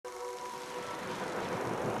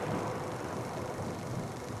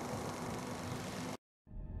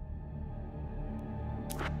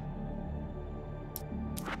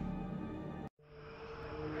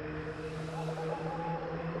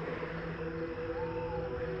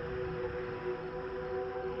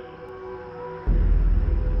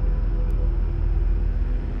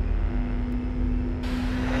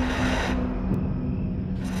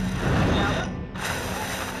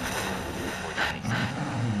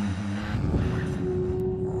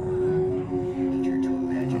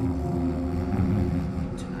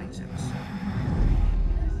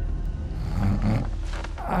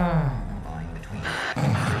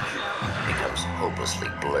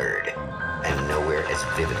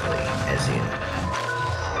vividly as in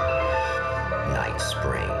Night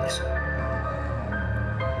Springs.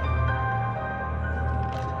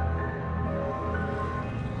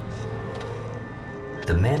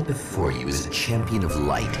 The man before you is a champion of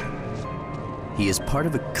light. He is part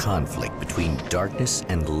of a conflict between darkness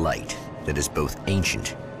and light that is both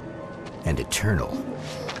ancient and eternal.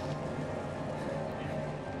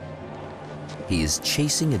 He is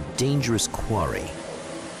chasing a dangerous quarry,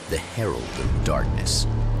 the Herald of Darkness.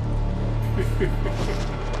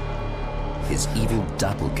 His evil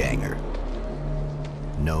doppelganger,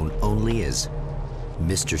 known only as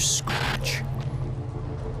Mr. Scratch.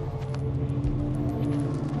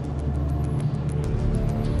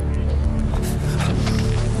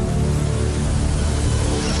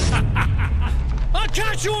 I'll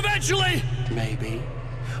catch you eventually! Maybe.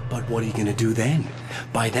 But what are you gonna do then?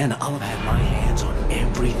 By then, I'll have had my hands on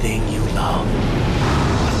everything you love.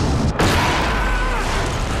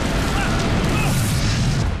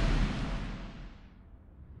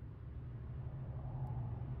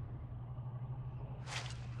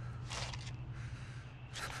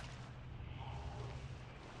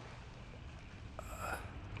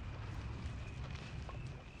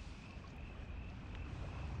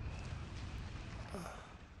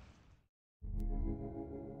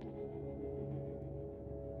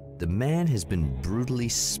 The man has been brutally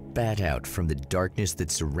spat out from the darkness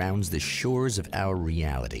that surrounds the shores of our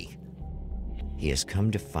reality. He has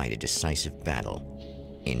come to fight a decisive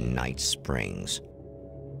battle in Night Springs.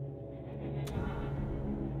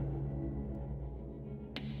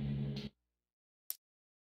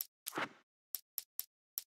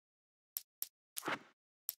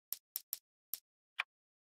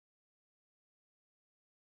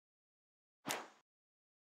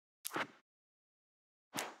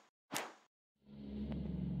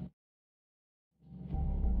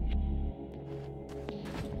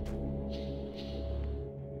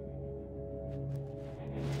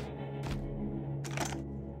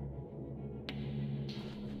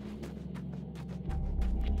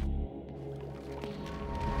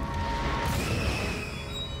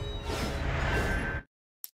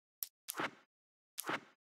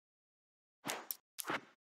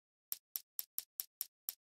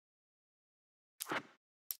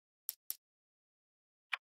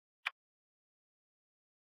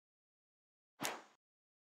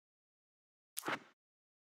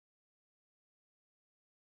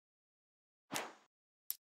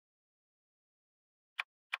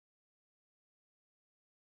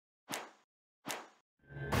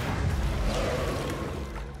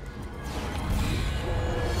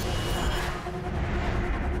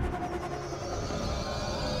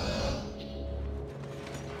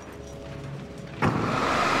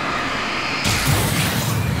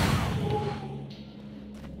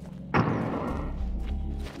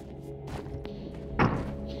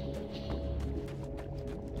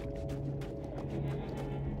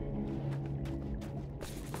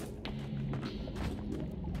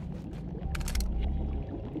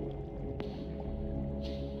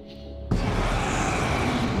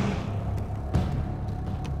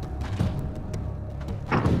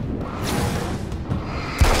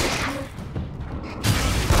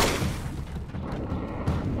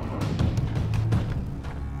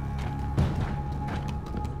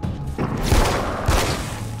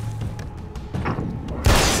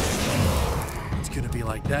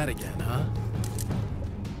 Like that again, huh?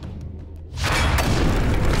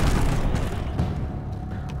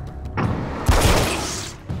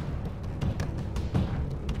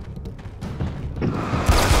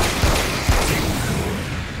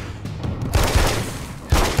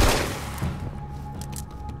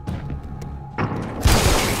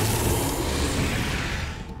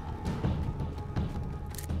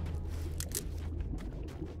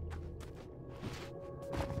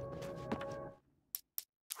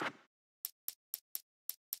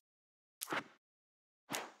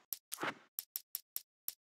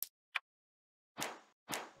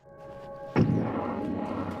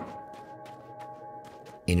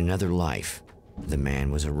 In another life, the man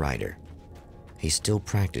was a writer. He still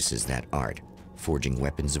practices that art, forging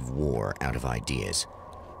weapons of war out of ideas.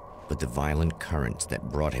 But the violent currents that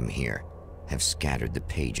brought him here have scattered the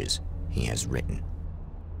pages he has written.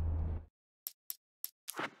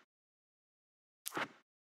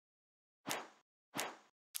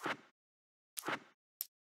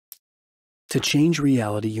 To change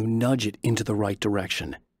reality, you nudge it into the right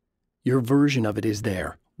direction. Your version of it is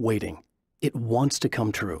there, waiting. It wants to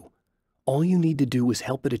come true. All you need to do is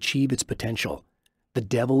help it achieve its potential. The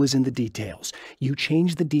devil is in the details. You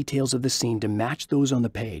change the details of the scene to match those on the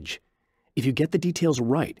page. If you get the details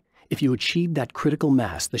right, If you achieve that critical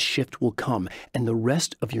mass, the shift will come, and the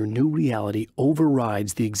rest of your new reality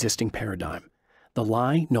overrides the existing paradigm. The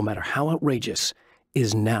lie, no matter how outrageous,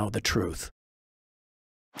 is now the truth.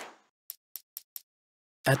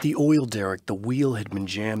 At the oil derrick, the wheel had been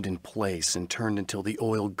jammed in place and turned until the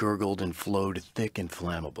oil gurgled and flowed thick and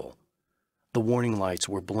flammable. The warning lights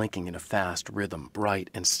were blinking in a fast rhythm, bright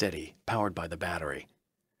and steady, powered by the battery.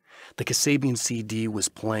 The Kasabian CD was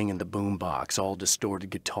playing in the boombox, all distorted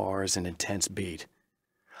guitars and intense beat.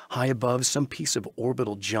 High above, some piece of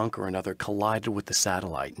orbital junk or another collided with the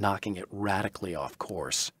satellite, knocking it radically off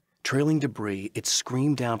course. Trailing debris, it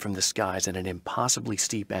screamed down from the skies at an impossibly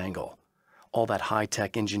steep angle. All that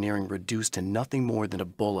high-tech engineering reduced to nothing more than a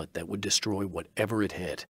bullet that would destroy whatever it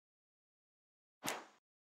hit.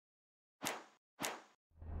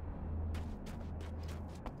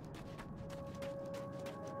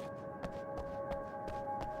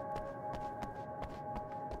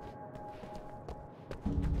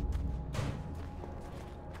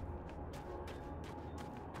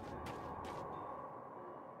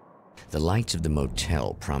 The lights of the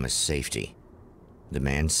motel promise safety. The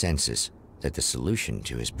man senses that the solution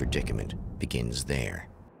to his predicament begins there.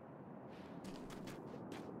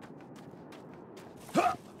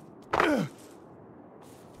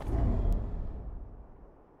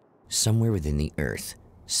 Somewhere within the Earth,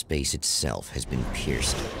 space itself has been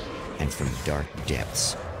pierced, and from dark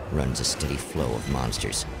depths runs a steady flow of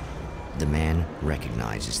monsters. The man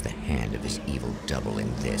recognizes the hand of his evil double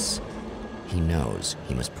in this. He knows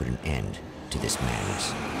he must put an end to this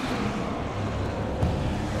madness.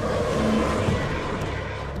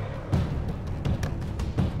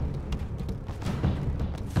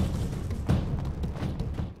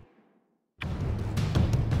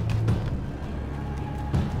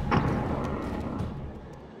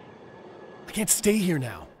 I can't stay here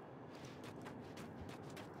now.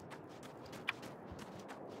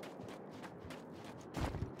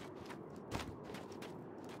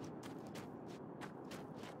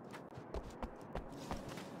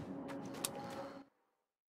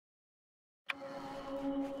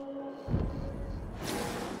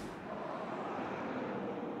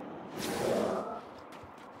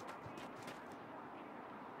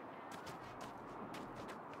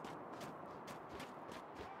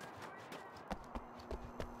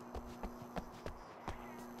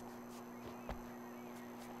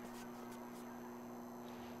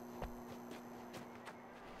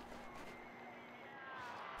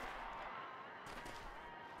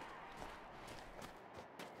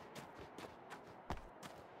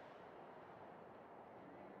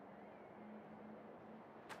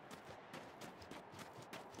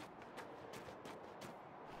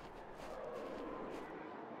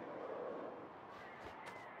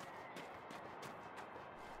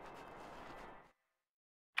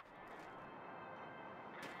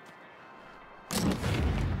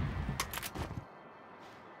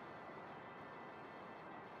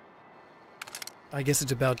 I guess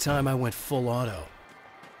it's about time I went full auto.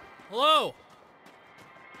 Hello?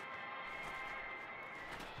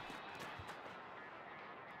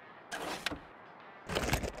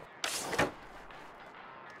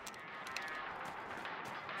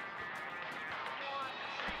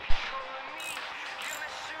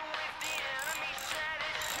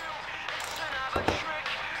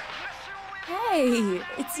 Hey,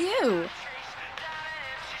 it's you.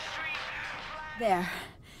 There.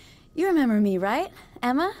 You remember me, right?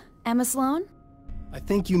 Emma? Emma Sloan? I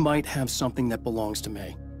think you might have something that belongs to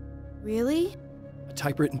me. Really? A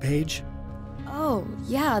typewritten page? Oh,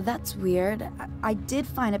 yeah, that's weird. I did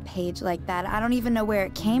find a page like that. I don't even know where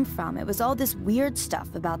it came from. It was all this weird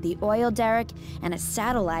stuff about the oil derrick and a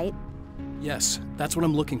satellite. Yes, that's what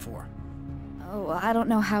I'm looking for. Oh, well, I don't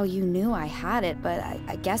know how you knew I had it, but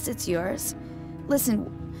I guess it's yours.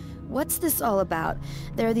 Listen, what's this all about?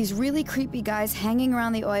 There are these really creepy guys hanging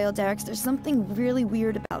around the oil derricks. There's something really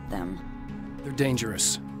weird about them. They're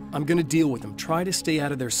dangerous. I'm gonna deal with them. Try to stay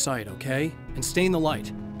out of their sight, okay? And stay in the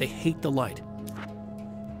light. They hate the light.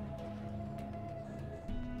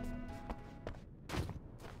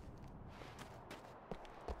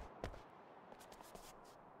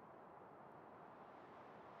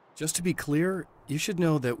 Just to be clear, you should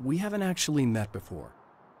know that we haven't actually met before.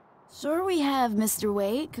 Sure we have, Mr.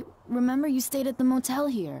 Wake. Remember you stayed at the motel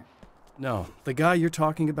here. No, the guy you're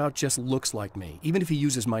talking about just looks like me, even if he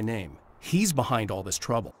uses my name. He's behind all this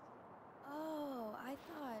trouble. Oh, I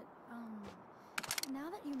thought, now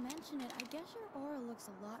that you mention it, I guess your aura looks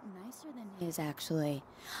a lot nicer than his, actually.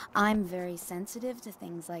 I'm very sensitive to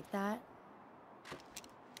things like that.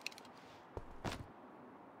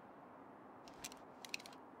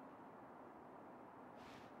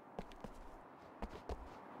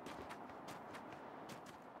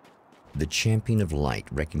 The Champion of Light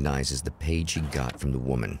recognizes the page he got from the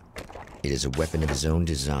woman. It is a weapon of his own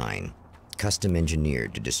design, custom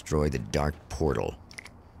engineered to destroy the dark portal.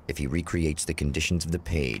 If he recreates the conditions of the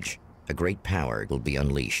page, a great power will be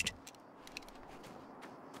unleashed.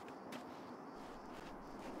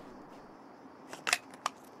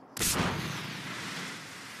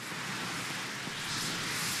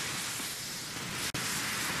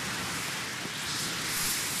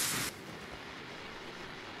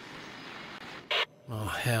 Oh,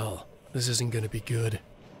 hell. This isn't gonna be good.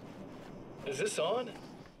 Is this on?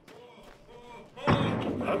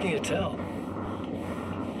 How can you tell?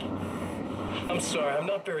 I'm sorry, I'm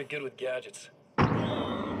not very good with gadgets.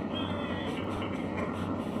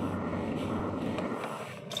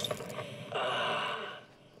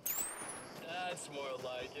 That's more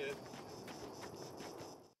like it.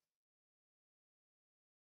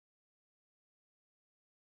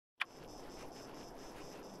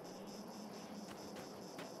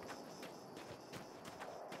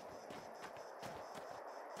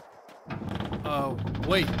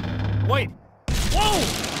 Wait. Wait!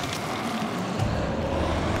 Whoa!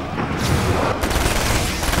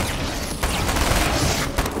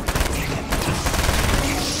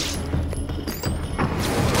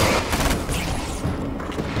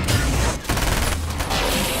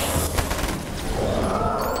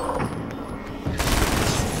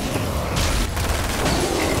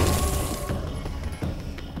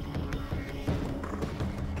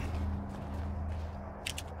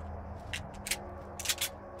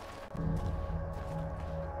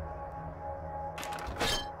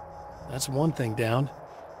 That's one thing down.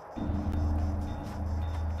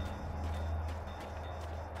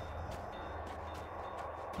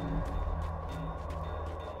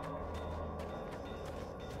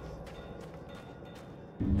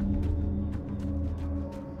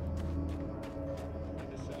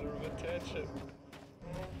 The center of attention.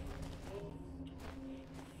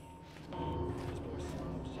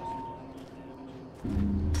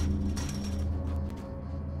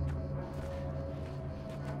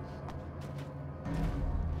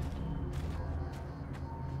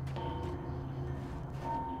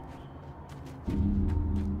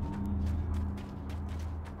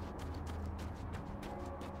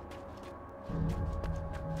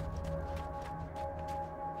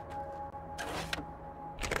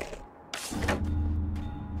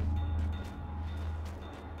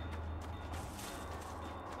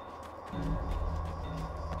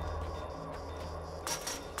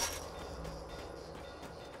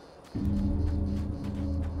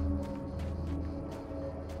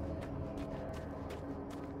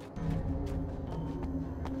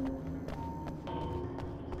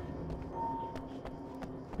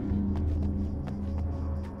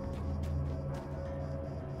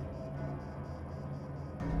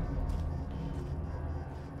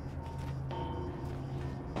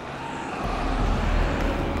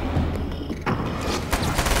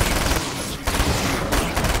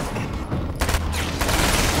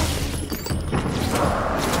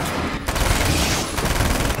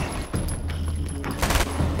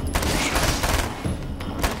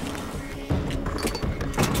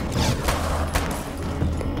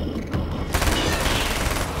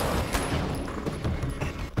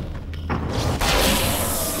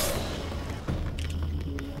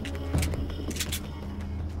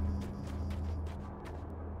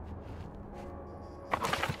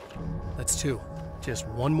 That's two. Just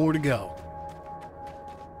one more to go.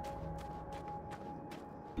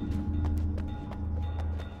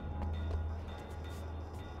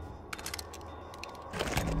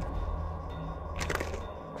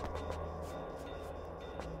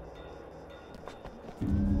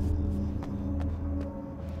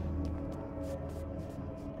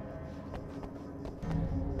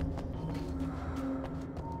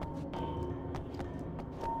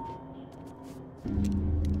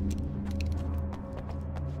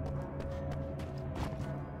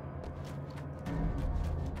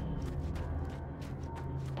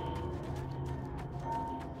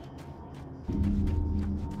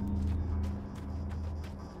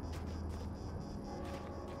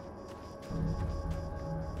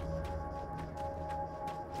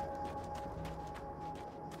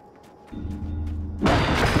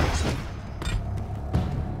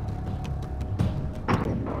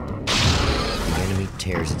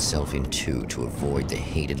 Tears itself in two to avoid the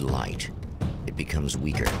hated light. It becomes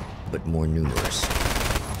weaker, but more numerous.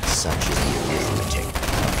 Such is the arithmetic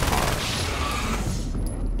of harm.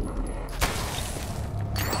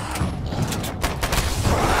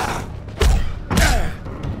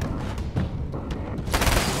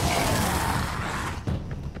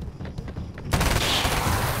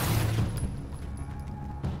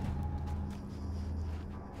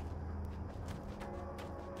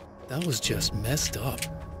 That was just messed up.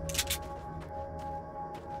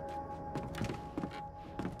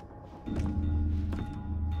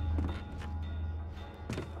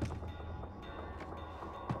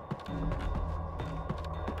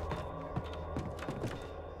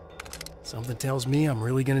 Something tells me I'm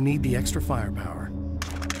really gonna need the extra firepower.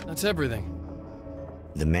 That's everything.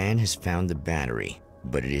 The man has found the battery,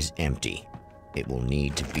 but it is empty. It will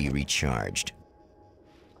need to be recharged.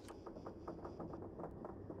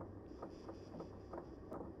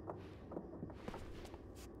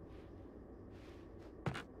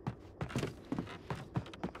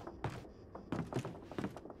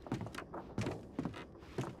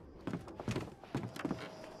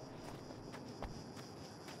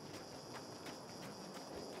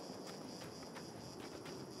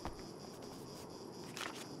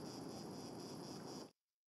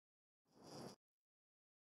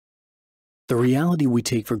 The reality we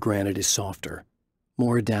take for granted is softer,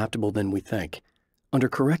 more adaptable than we think. Under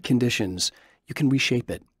correct conditions, you can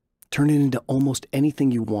reshape it, turn it into almost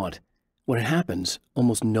anything you want. When it happens,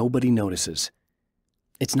 almost nobody notices.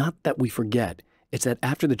 It's not that we forget, it's that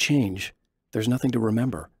after the change, there's nothing to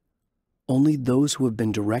remember. Only those who have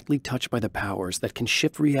been directly touched by the powers that can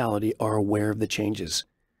shift reality are aware of the changes.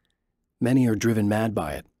 Many are driven mad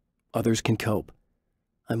by it. Others can cope.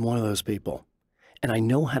 I'm one of those people. And I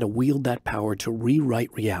know how to wield that power to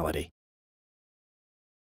rewrite reality.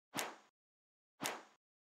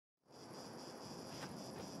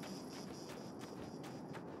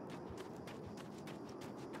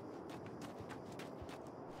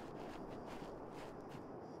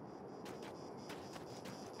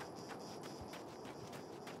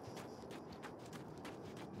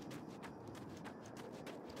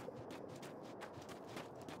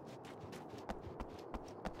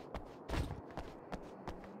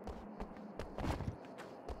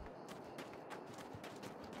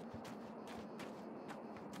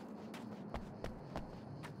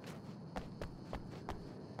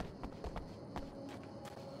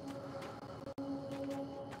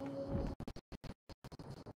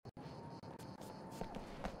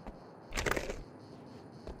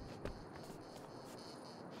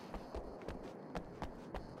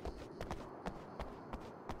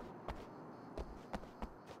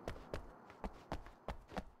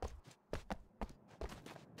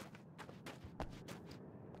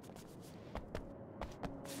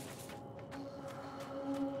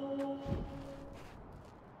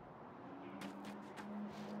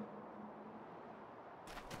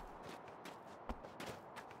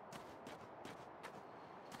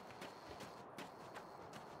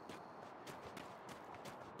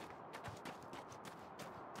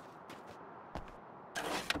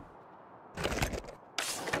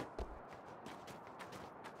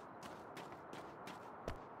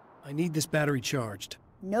 I need this battery charged.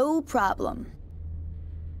 No problem.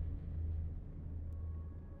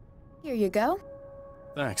 Here you go.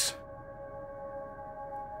 Thanks.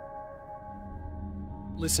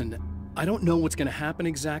 Listen, I don't know what's gonna happen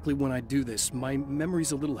exactly when I do this. My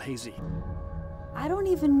memory's a little hazy. I don't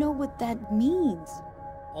even know what that means.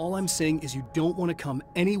 All I'm saying is you don't want to come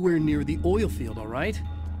anywhere near the oil field, all right?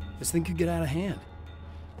 This thing could get out of hand.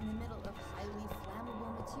 In the middle of highly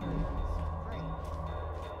flammable materials. Great.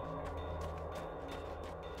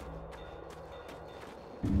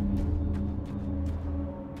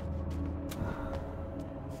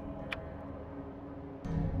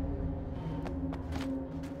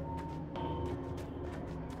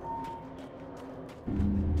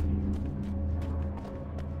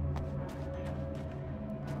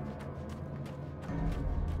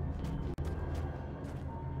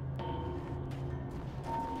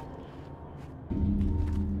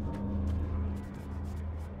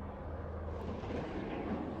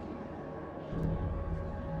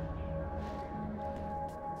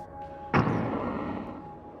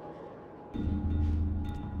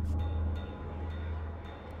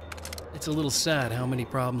 It's a little sad how many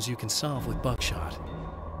problems you can solve with buckshot.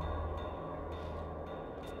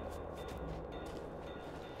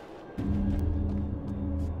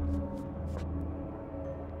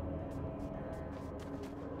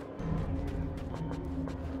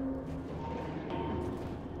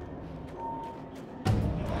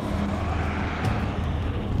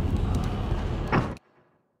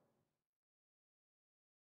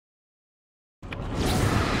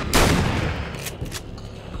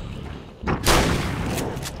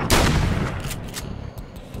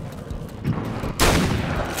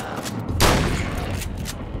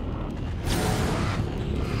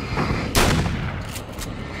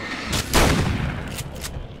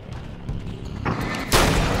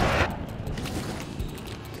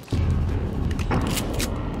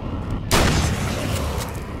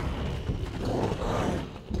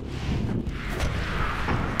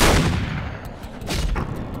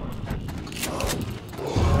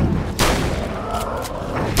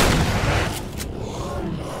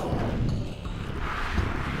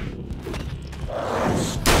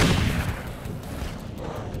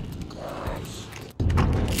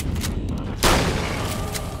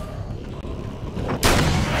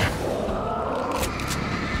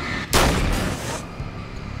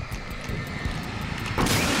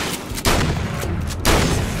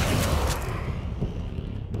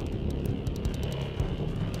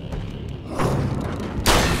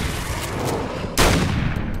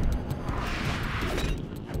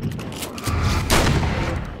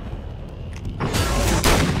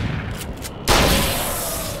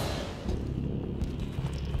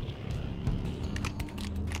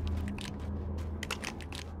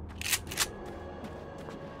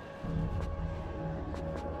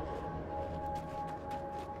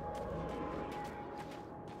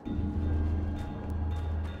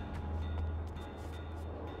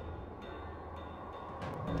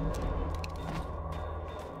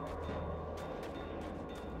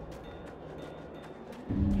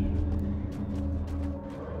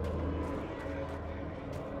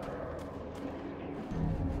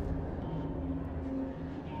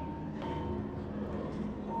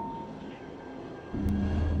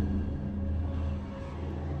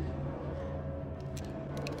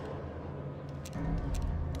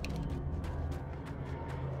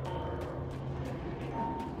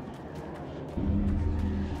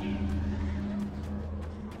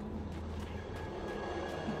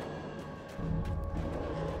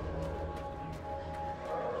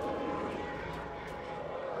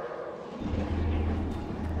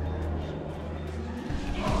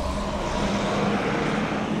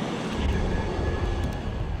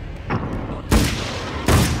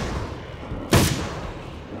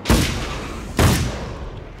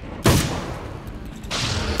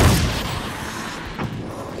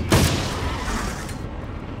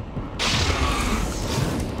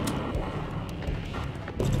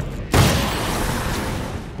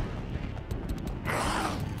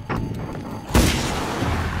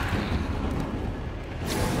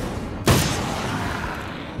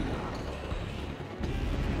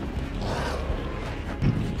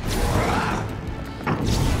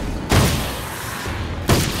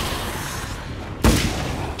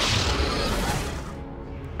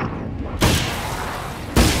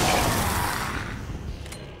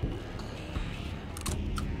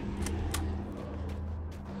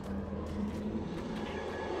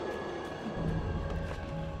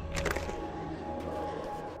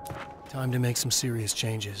 Time to make some serious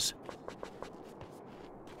changes.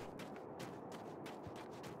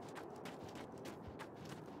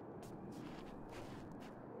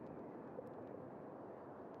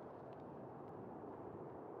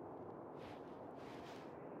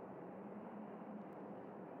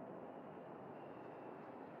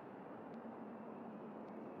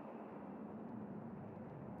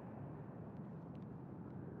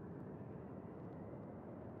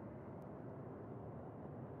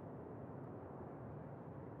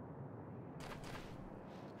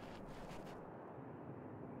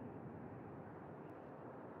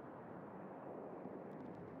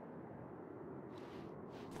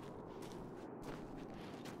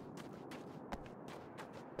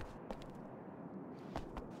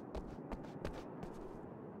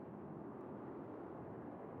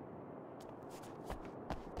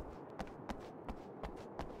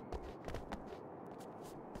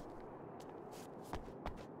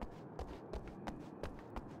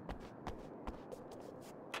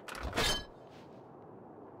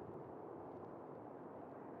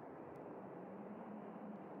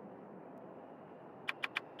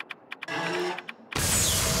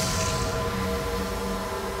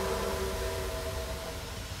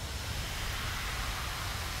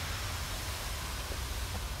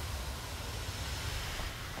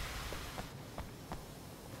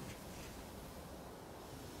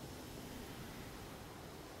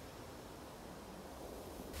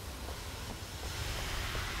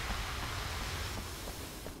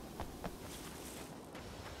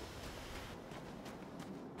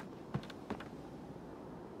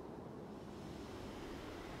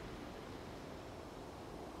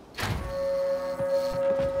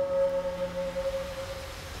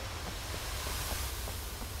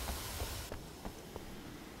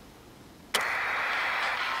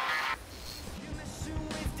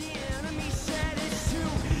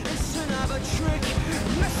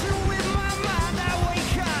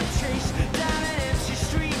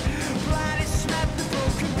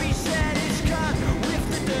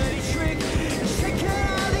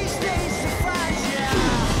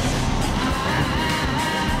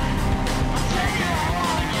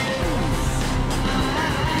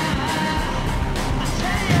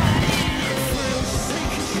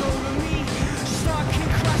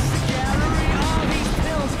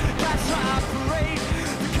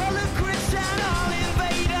 All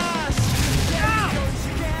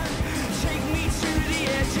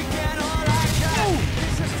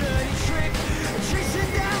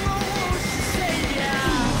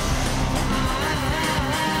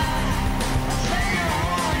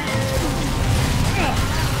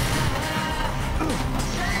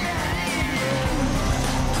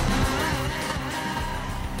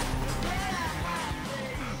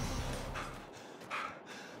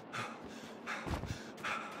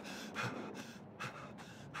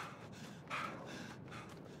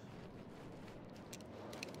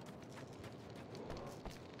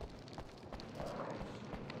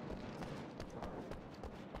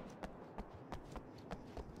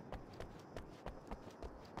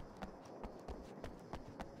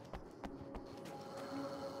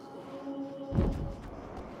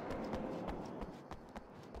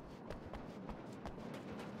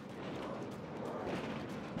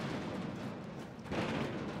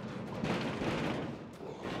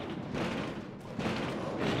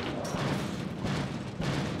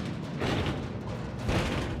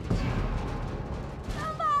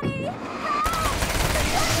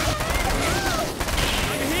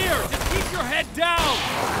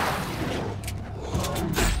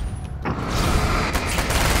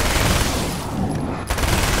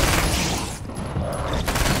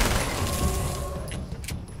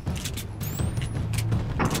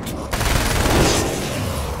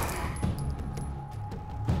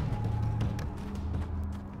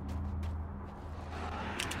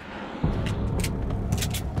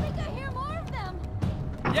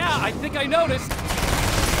I think I noticed.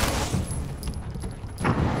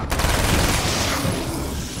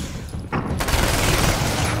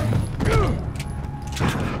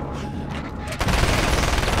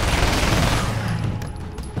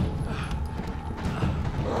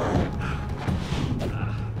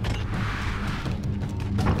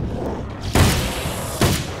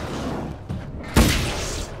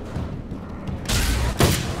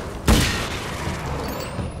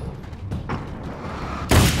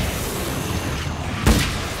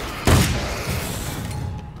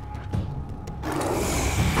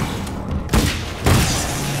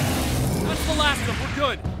 We're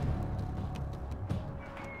good.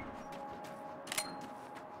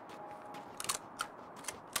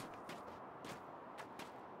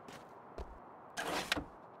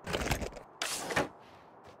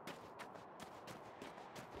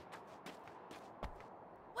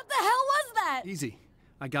 What the hell was that? Easy.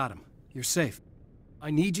 I got him. You're safe.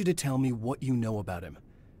 I need you to tell me what you know about him.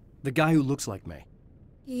 The guy who looks like me.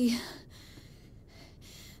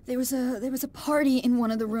 There was a party in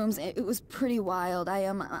one of the rooms. It was pretty wild.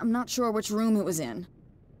 I'm not sure which room it was in.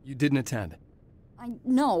 You didn't attend?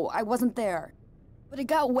 No, I wasn't there. But it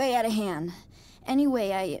got way out of hand.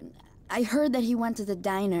 Anyway, I heard that he went to the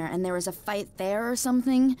diner and there was a fight there or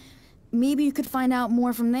something. Maybe you could find out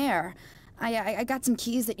more from there. I got some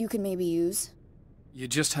keys that you could maybe use. You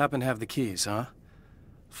just happen to have the keys, huh?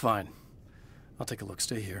 Fine. I'll take a look.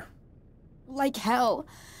 Stay here. Like hell.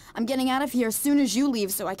 I'm getting out of here as soon as you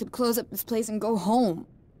leave so I could close up this place and go home.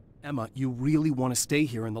 Emma, you really want to stay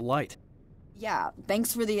here in the light. Yeah,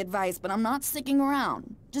 thanks for the advice, but I'm not sticking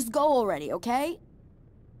around. Just go already, okay?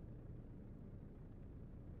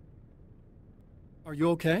 Are you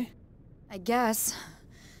okay? I guess.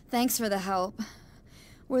 Thanks for the help.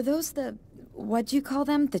 Were those what'd you call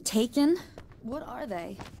them? The Taken? What are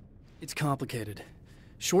they? It's complicated.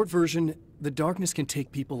 Short version, the darkness can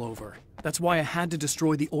take people over. That's why I had to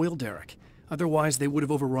destroy the oil derrick. Otherwise, they would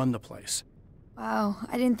have overrun the place. Wow,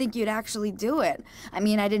 I didn't think you'd actually do it. I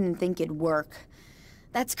mean, I didn't think it'd work.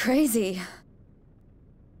 That's crazy.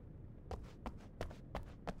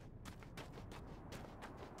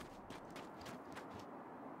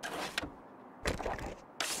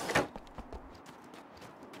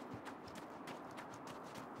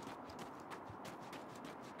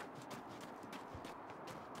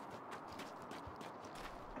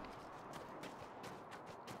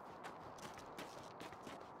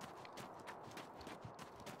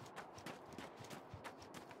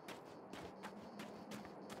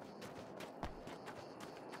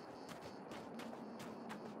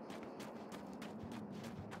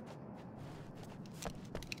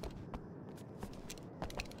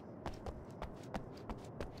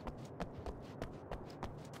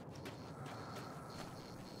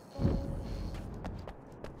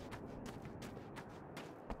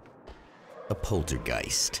 A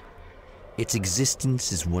poltergeist. Its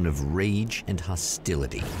existence is one of rage and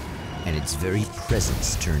hostility, and its very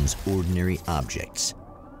presence turns ordinary objects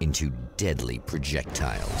into deadly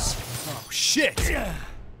projectiles. Oh, shit!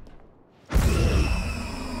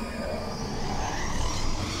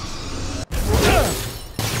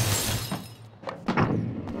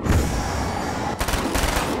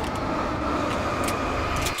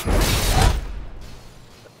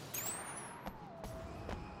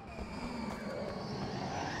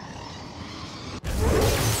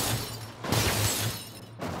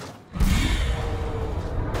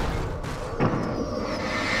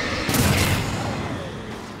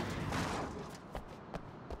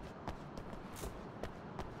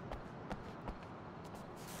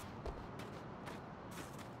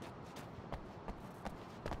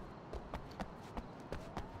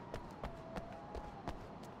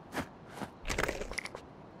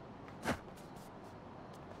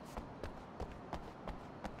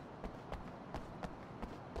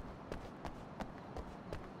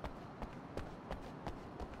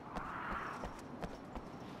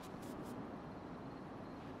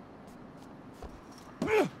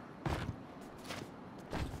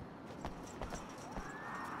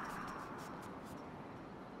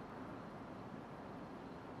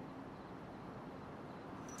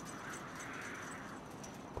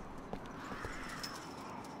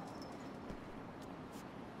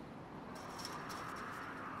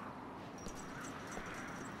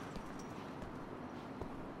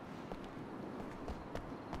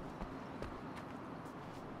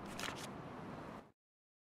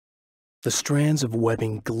 The strands of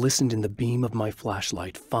webbing glistened in the beam of my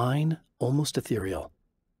flashlight, fine, almost ethereal.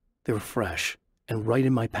 They were fresh and right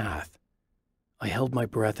in my path. I held my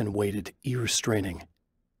breath and waited, ears straining.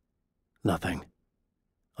 Nothing.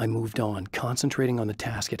 I moved on, concentrating on the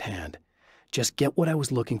task at hand. Just get what I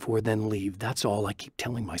was looking for, then leave. That's all I keep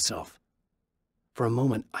telling myself. For a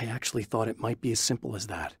moment, I actually thought it might be as simple as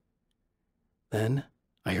that. Then,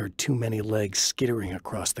 I heard too many legs skittering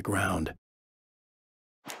across the ground.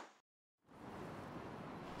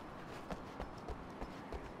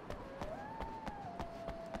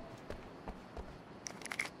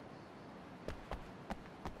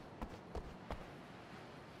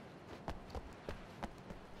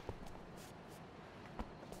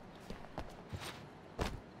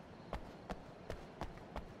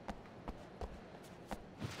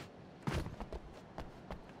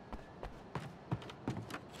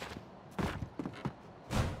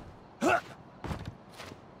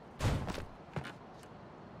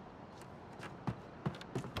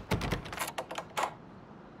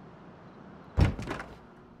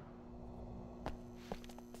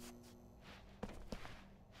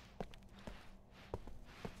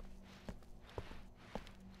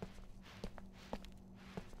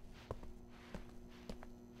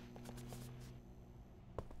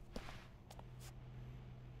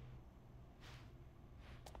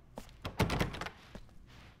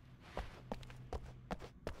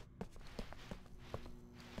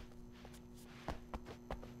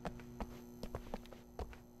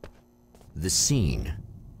 The scene.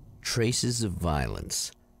 Traces of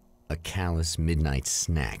violence. A callous midnight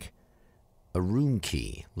snack. A room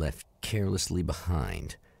key left carelessly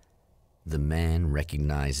behind. The man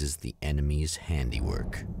recognizes the enemy's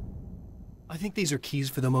handiwork. I think these are keys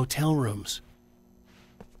for the motel rooms.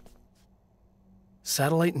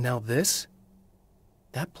 Satellite and now this?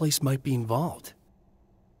 That place might be involved.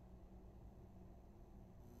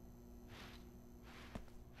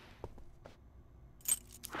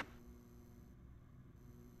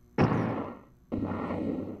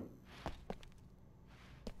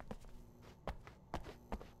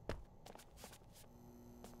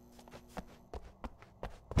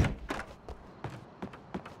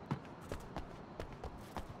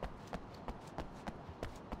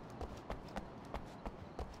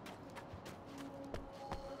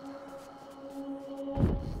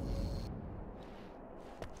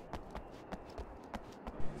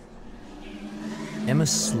 Emma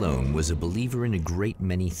Sloan was a believer in a great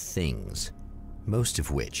many things, most of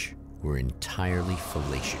which were entirely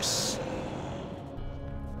fallacious.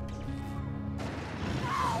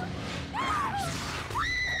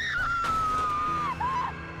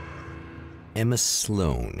 Emma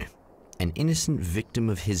Sloan, an innocent victim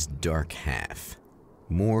of his dark half.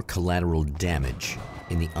 More collateral damage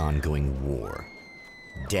in the ongoing war.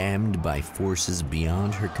 Damned by forces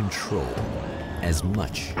beyond her control, as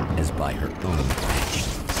much as by her own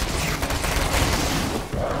actions.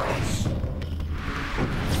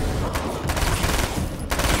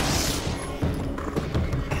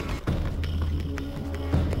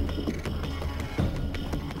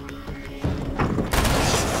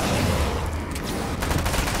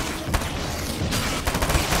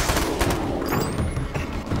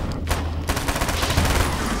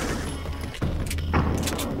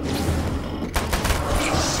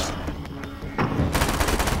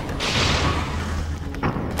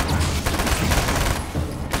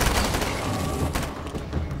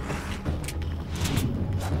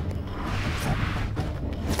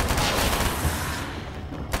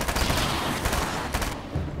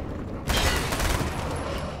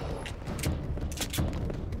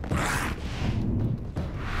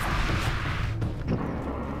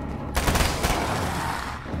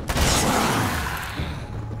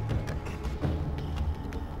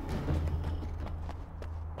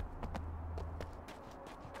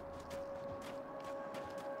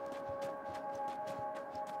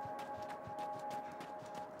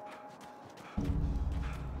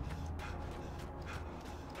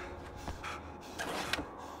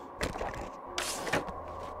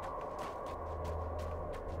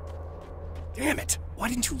 Damn it! Why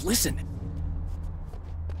didn't you listen?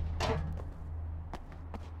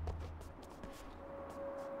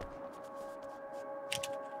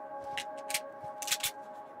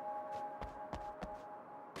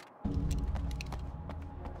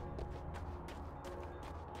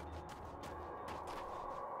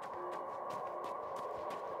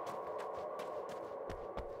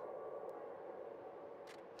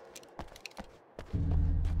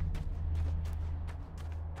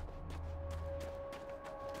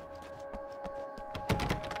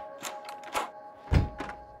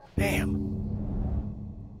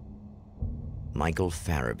 Michael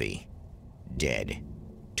Farabee, dead,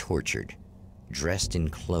 tortured, dressed in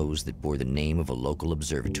clothes that bore the name of a local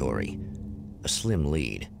observatory. A slim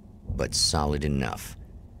lead, but solid enough.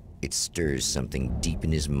 It stirs something deep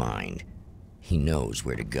in his mind. He knows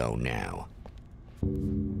where to go now.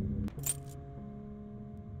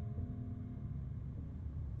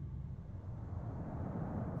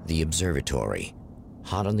 The observatory.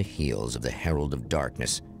 Hot on the heels of the Herald of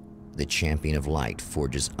Darkness, the Champion of Light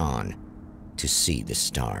forges on to see the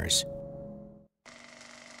stars.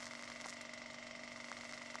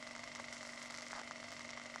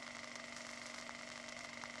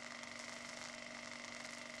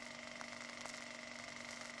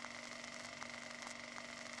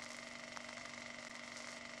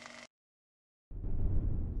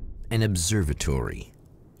 An observatory,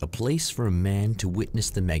 a place for a man to witness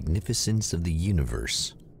the magnificence of the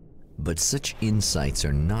universe. But such insights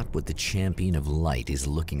are not what the Champion of Light is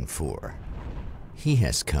looking for. He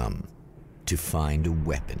has come to find a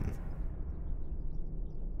weapon.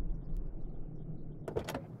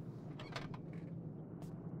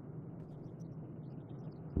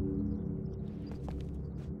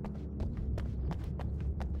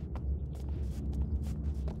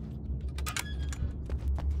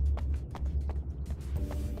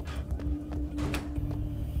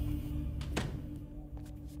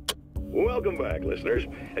 Welcome back, listeners.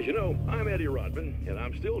 As you know, I'm Eddie Rodman, and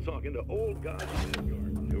I'm still talking to old gods in New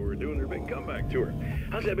York who are doing their big comeback tour.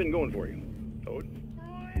 How's that been going for you? Oh,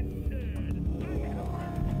 and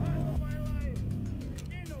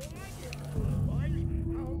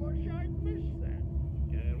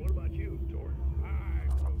what about you, Tor?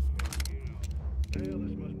 Well,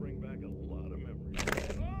 this must bring back a lot of memories.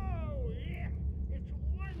 Oh, yeah. It's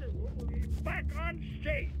wonderful to be back on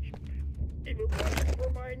stage. If it wasn't for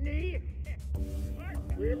my knee, I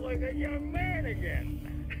feel like a young man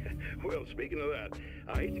again. Well, speaking of that,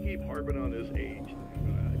 I hate to keep harping on this age.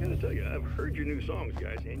 I gotta tell you, I've heard your new songs,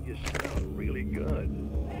 guys, and you sound really good.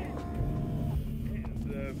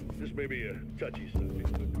 And this may be a touchy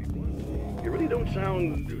subject, but to be blunt, you really don't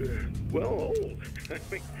sound, well, old.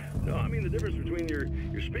 I mean, the difference between your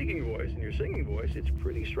speaking voice and your singing voice, it's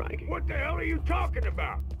pretty striking. What the hell are you talking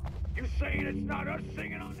about? You saying it's not us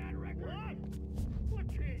singing on that record? What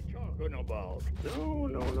you talking about? No,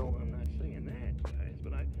 I'm not saying that, guys,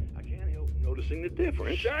 but I can't help noticing the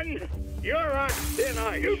difference. Son, you're on thin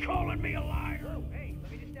ice. You calling me a liar? Oh, hey,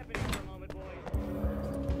 let me just step in here for a moment, boys.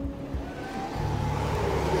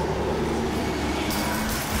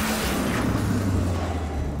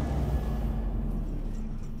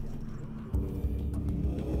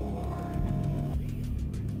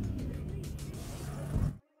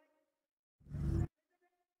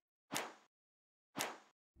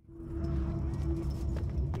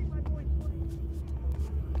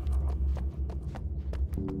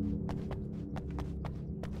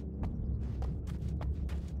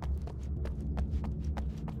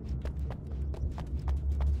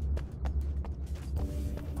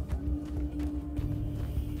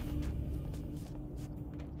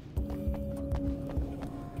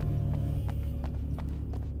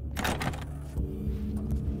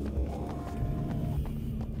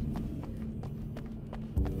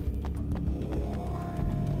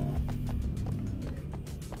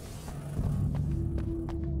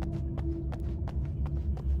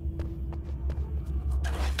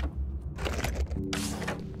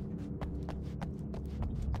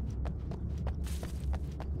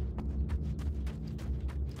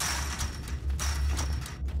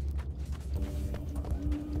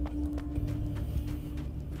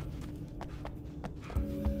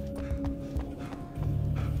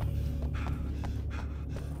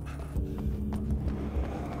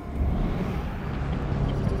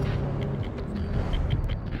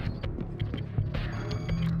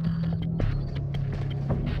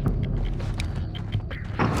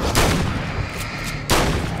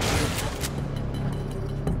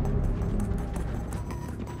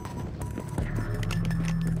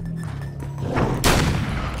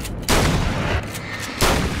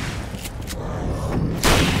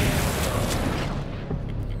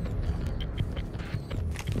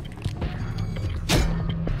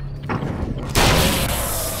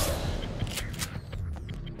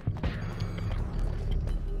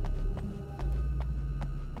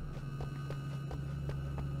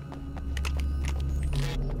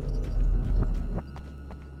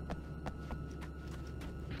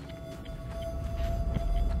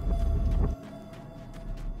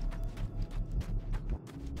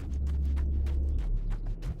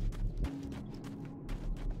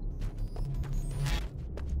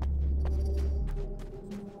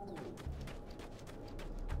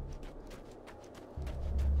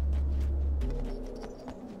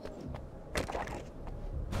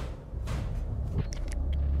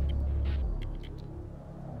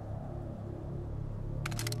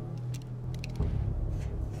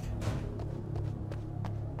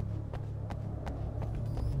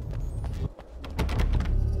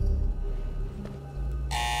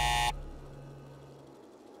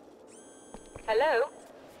 Hello?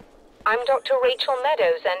 I'm Dr. Rachel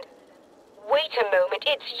Meadows, and... Wait a moment,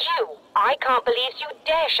 it's you! I can't believe you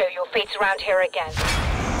dare show your face around here again.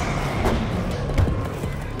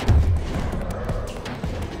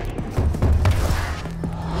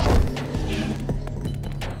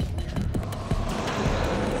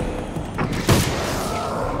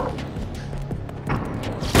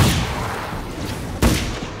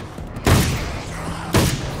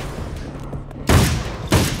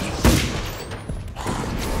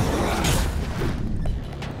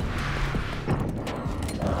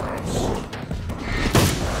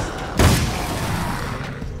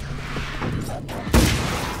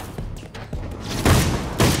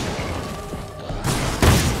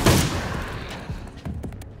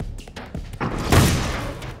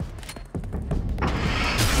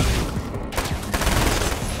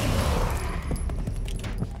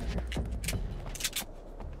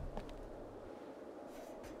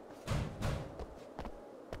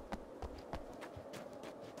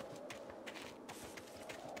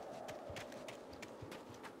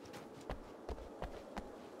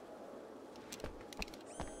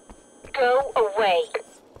 Go away.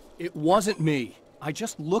 It wasn't me. I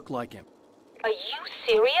just look like him. Are you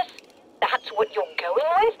serious? That's what you're going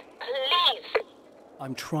with? Please.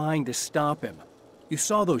 I'm trying to stop him. You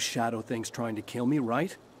saw those shadow things trying to kill me,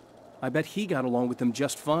 right? I bet he got along with them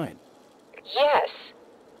just fine. Yes.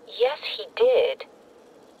 Yes, he did.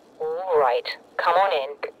 All right. Come on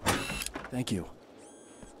in. Thank you.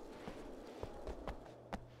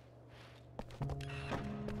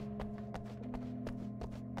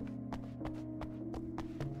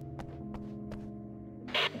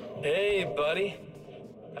 Hey, buddy.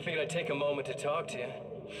 I figured I'd take a moment to talk to you.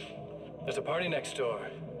 There's a party next door.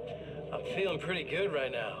 I'm feeling pretty good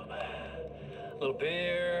right now. A little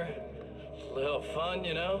beer, a little fun,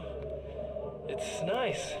 you know? It's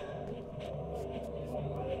nice.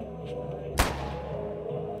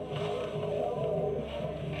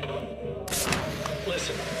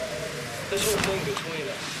 Listen, this whole thing between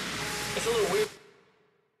us, it's a little weird.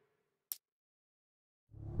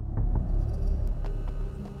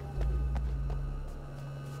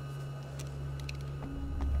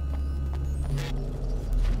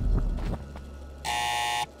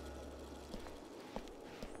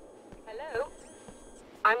 Hello?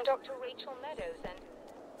 I'm Dr. Rachel Meadows, and...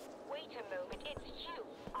 Wait a moment, it's you!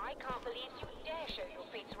 I can't believe you dare show your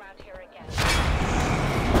face around here again.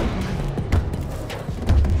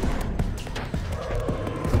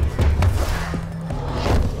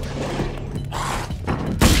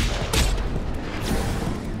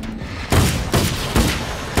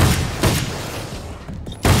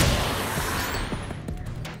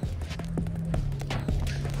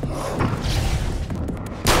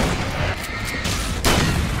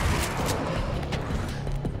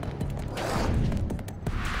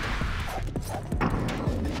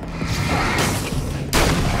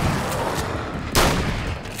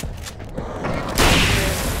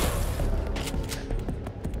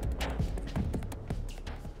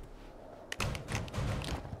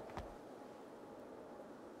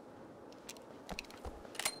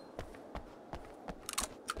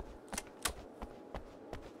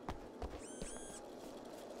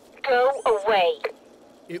 Go away.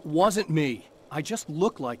 It wasn't me. I just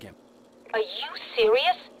look like him. Are you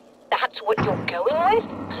serious? That's what you're going with?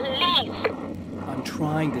 Please. I'm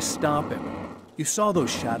trying to stop him. You saw those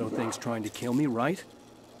shadow things trying to kill me, right?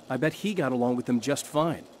 I bet he got along with them just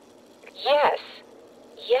fine. Yes.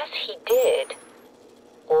 Yes, he did.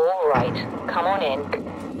 All right. Come on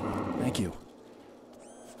in. Thank you.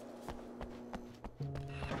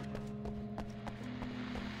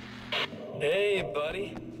 Hey,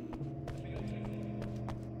 buddy.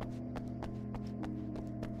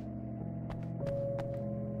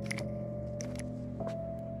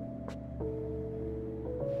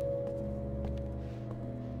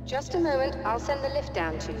 Just a moment, I'll send the lift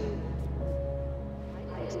down to you. I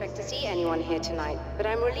didn't expect to see anyone here tonight, but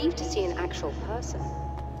I'm relieved to see an actual person.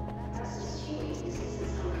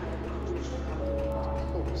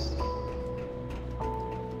 Of course.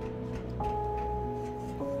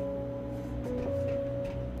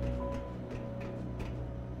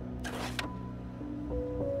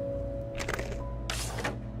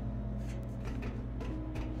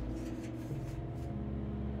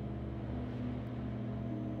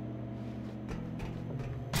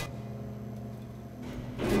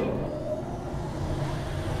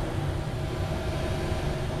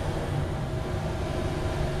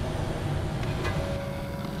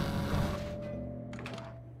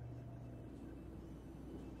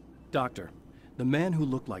 Doctor, the man who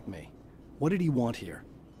looked like me, what did he want here?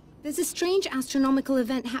 There's a strange astronomical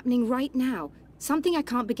event happening right now. Something I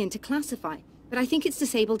can't begin to classify, but I think it's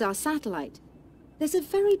disabled our satellite. There's a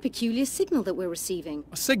very peculiar signal that we're receiving.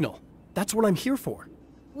 A signal? That's what I'm here for.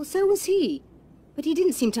 Well, so was he. But he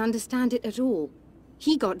didn't seem to understand it at all.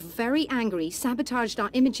 He got very angry, sabotaged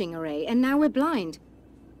our imaging array, and now we're blind.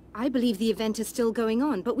 I believe the event is still going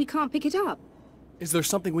on, but we can't pick it up. Is there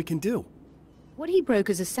something we can do? What he broke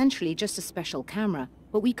is essentially just a special camera,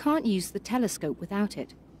 but we can't use the telescope without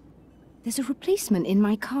it. There's a replacement in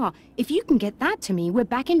my car. If you can get that to me, we're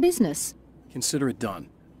back in business. Consider it done.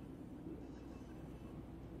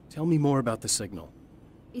 Tell me more about the signal.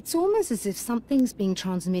 It's almost as if something's being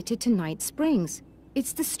transmitted to Night Springs.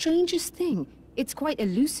 It's the strangest thing. It's quite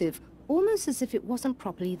elusive, almost as if it wasn't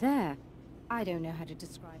properly there. I don't know how to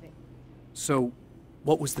describe it. So,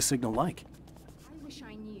 what was the signal like? I wish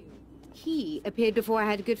I knew. He appeared before I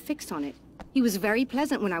had a good fix on it. He was very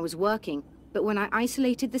pleasant when I was working, but when I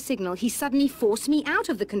isolated the signal, he suddenly forced me out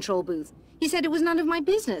of the control booth. He said it was none of my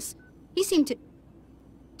business. He seemed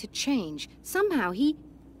to change. Somehow he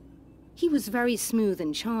was very smooth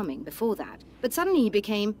and charming before that, but suddenly he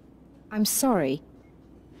became... I'm sorry.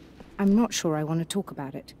 I'm not sure I want to talk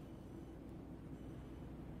about it.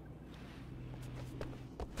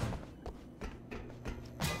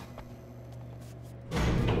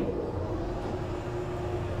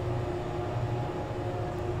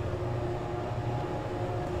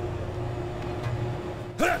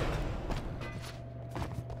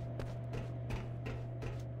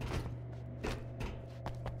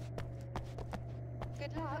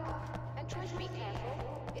 Good luck, and try to be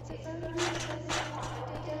careful. It's a very expensive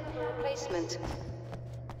replacement.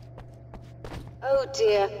 Oh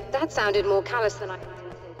dear, that sounded more callous than I...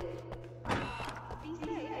 Be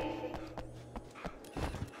safe.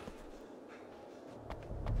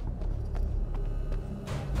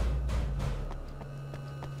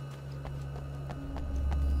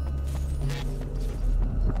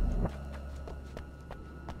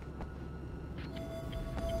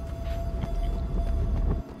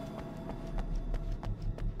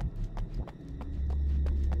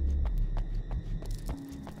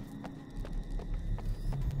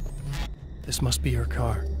 This must be her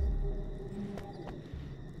car.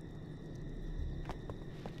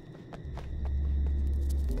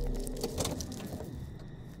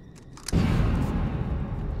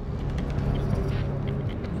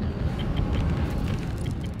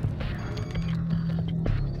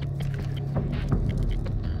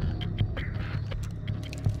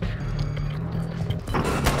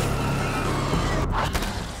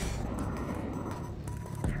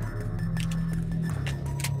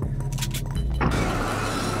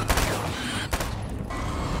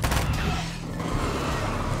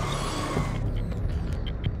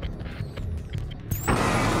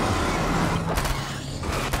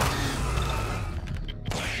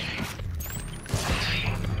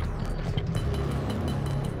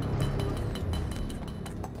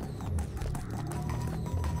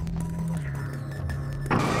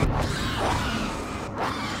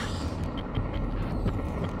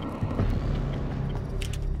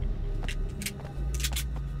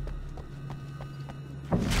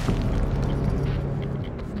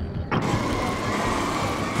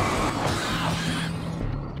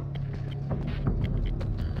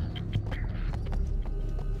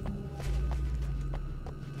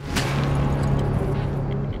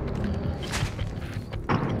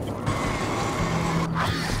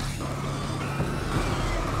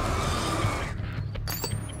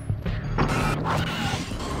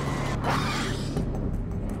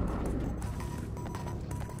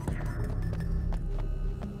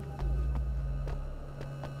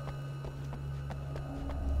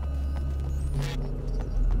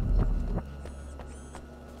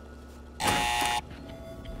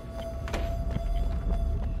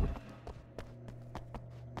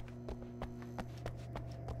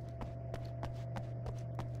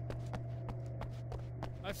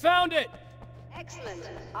 I found it! Excellent.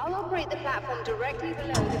 I'll operate the platform directly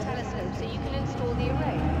below the telescope so you can install the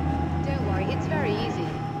array. Don't worry, it's very easy.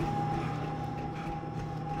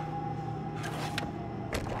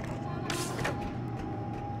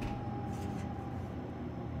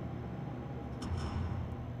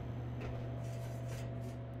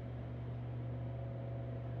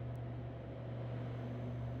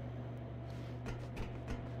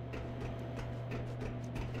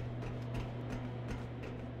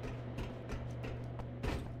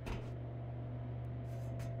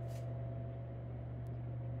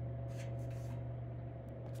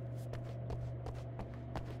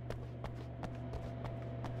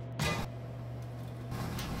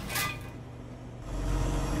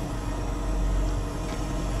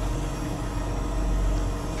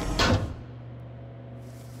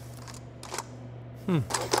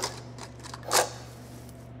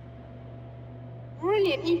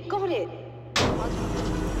 Brilliant, you've got it.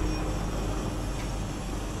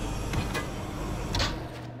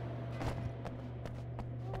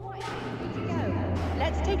 Right, good to go.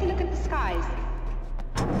 Let's take a look at the skies.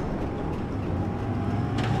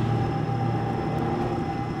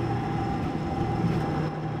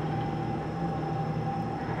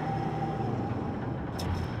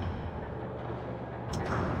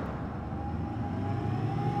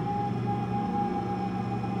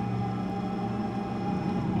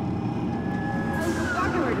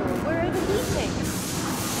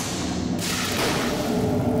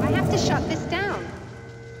 Shut this down.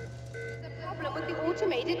 There's a problem with the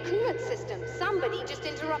automated coolant system. Somebody just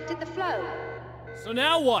interrupted the flow. So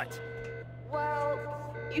now what? Well,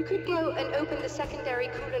 you could go and open the secondary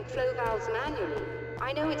coolant flow valves manually.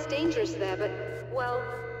 I know it's dangerous there, but, well...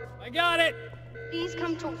 I got it! Please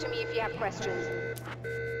come talk to me if you have questions.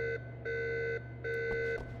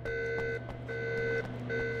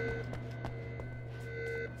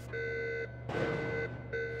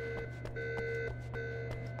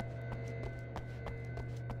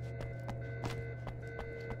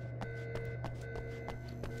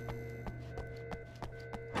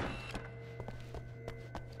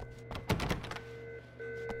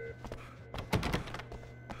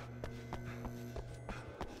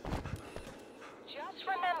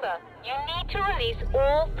 Remember, you need to release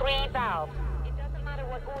all 3 valves. It doesn't matter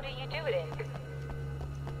what order you do it in.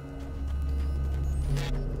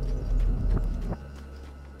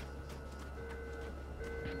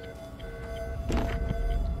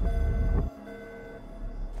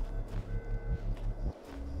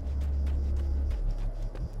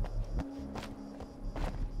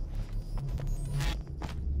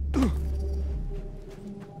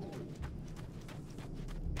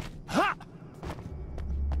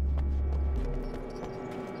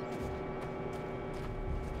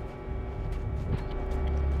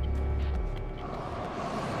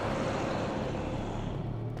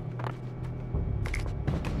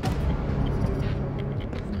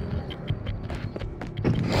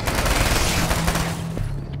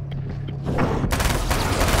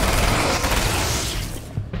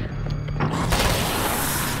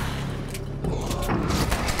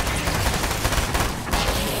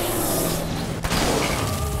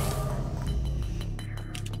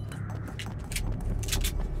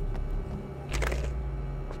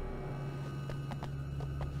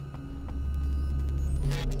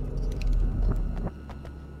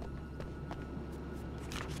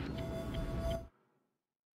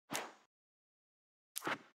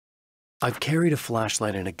 I've carried a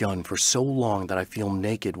flashlight and a gun for so long that I feel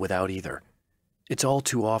naked without either. It's all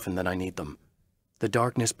too often that I need them. The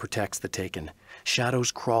darkness protects the taken.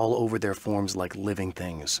 Shadows crawl over their forms like living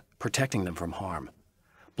things, protecting them from harm.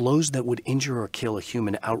 Blows that would injure or kill a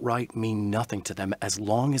human outright mean nothing to them as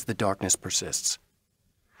long as the darkness persists.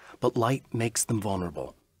 But light makes them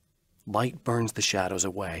vulnerable. Light burns the shadows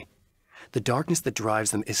away. The darkness that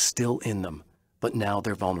drives them is still in them, but now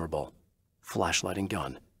they're vulnerable. Flashlight and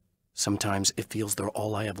gun. Sometimes it feels they're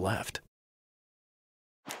all I have left.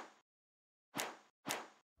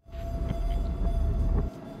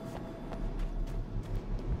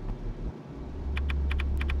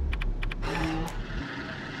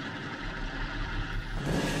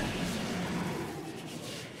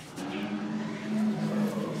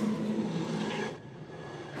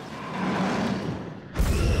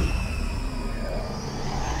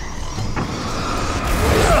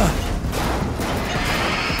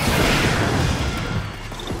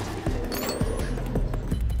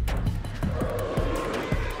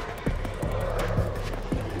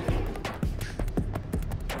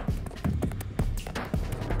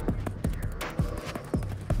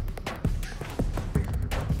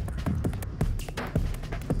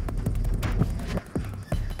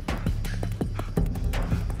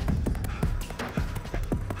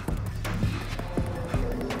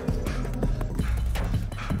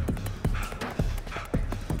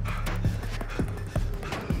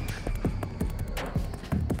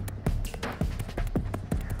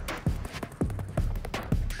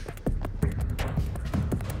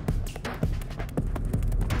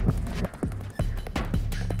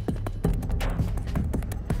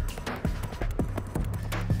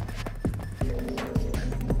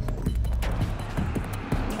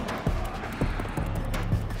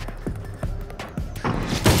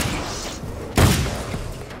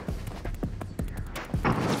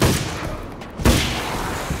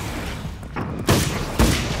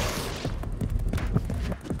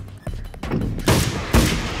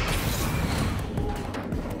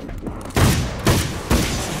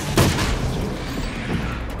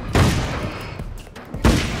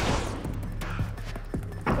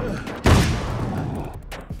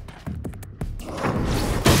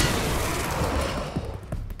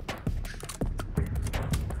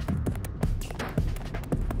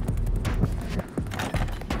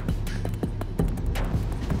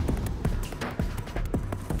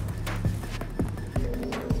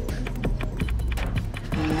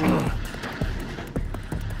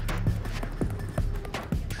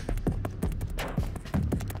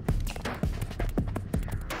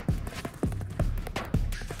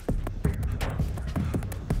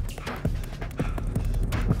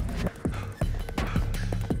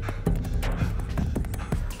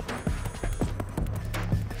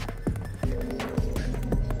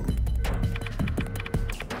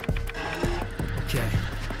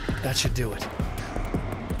 That should do it.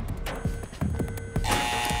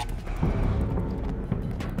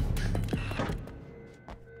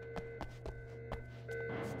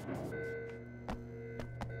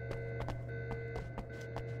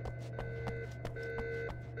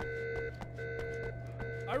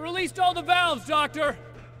 I released all the valves, Doctor!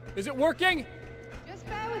 Is it working? Just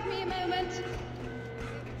bear with me a moment.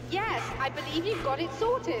 Yes, I believe you've got it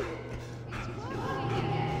sorted.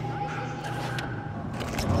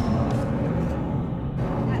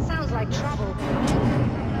 That sounds like trouble.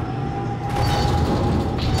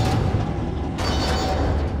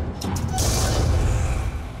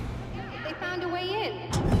 They found a way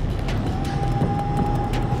in.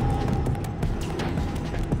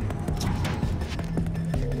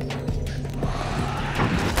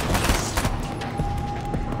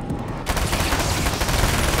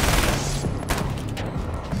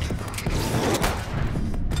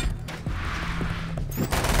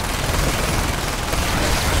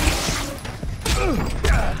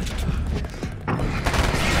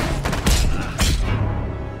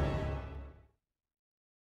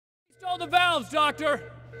 All the valves,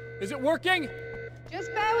 Doctor! Is it working?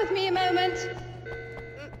 Just bear with me a moment.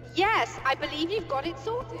 Yes, I believe you've got it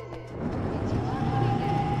sorted.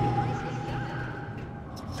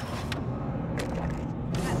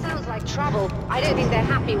 That sounds like trouble. I don't think they're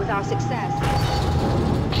happy with our success.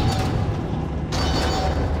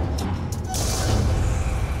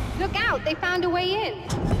 Look out! They found a way in.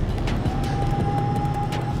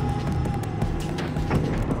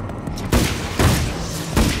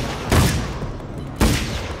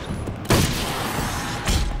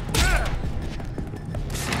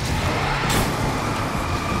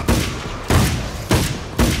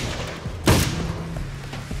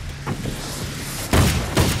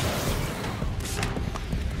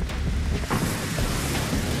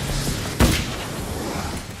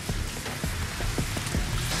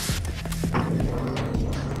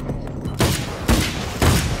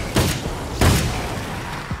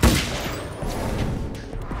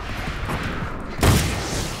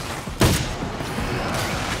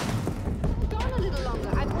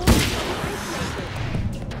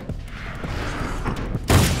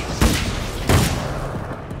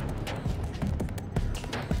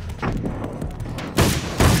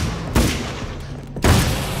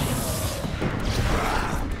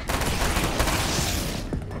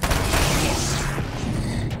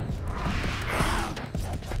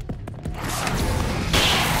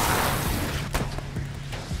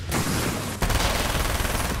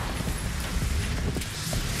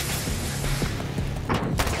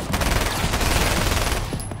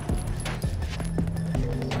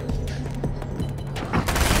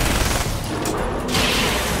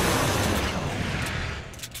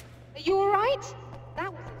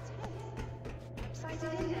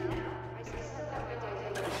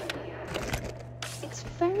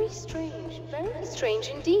 Very strange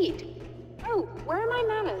indeed. Oh, where are my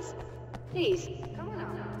manners? Please, come on up.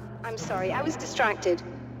 I'm sorry, I was distracted.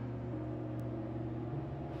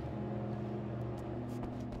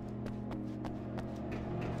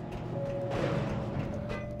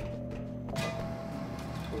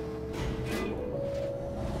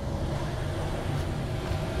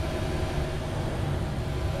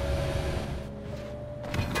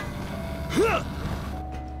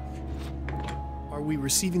 Are we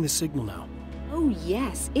receiving the signal now? Oh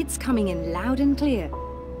yes, it's coming in loud and clear.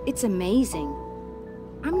 It's amazing.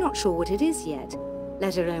 I'm not sure what it is yet,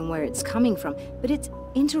 let alone where it's coming from, but it's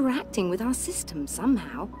interacting with our system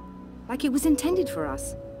somehow. Like it was intended for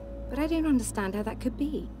us. But I don't understand how that could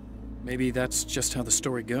be. Maybe that's just how the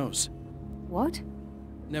story goes. What?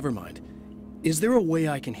 Never mind. Is there a way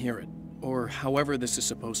I can hear it? Or however this is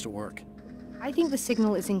supposed to work? I think the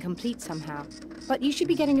signal is incomplete somehow, but you should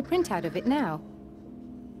be getting a printout of it now.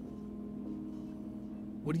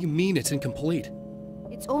 What do you mean it's incomplete?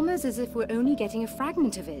 It's almost as if we're only getting a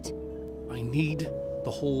fragment of it. I need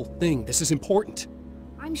the whole thing. This is important.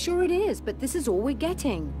 I'm sure it is, but this is all we're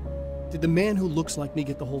getting. Did the man who looks like me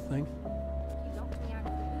get the whole thing? He locked me out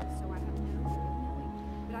of the booth, so I have no way of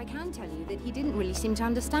knowing. But I can tell you that he didn't really seem to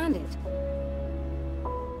understand it.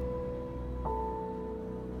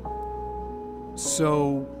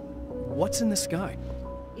 So, what's in the sky?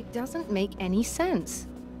 It doesn't make any sense.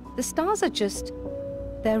 The stars are just...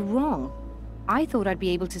 they're wrong. I thought I'd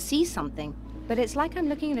be able to see something, but it's like I'm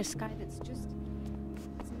looking at a sky that's just...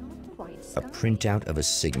 it's not the right sky. A printout of a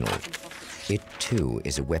signal. It too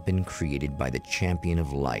is a weapon created by the champion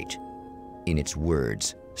of light. In its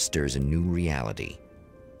words, stirs a new reality.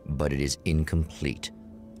 But it is incomplete,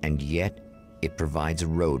 and yet it provides a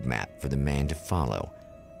roadmap for the man to follow.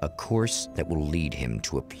 a course that will lead him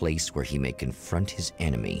to a place where he may confront his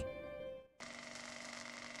enemy.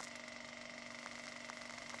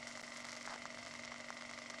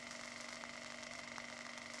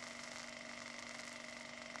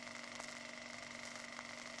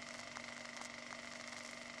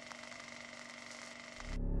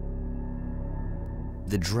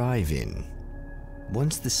 The drive-in.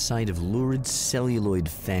 Once the site of lurid celluloid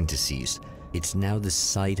fantasies, it's now the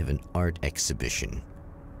site of an art exhibition.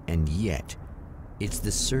 And yet, it's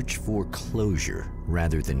the search for closure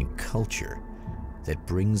rather than culture that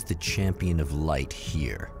brings the champion of light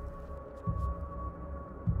here.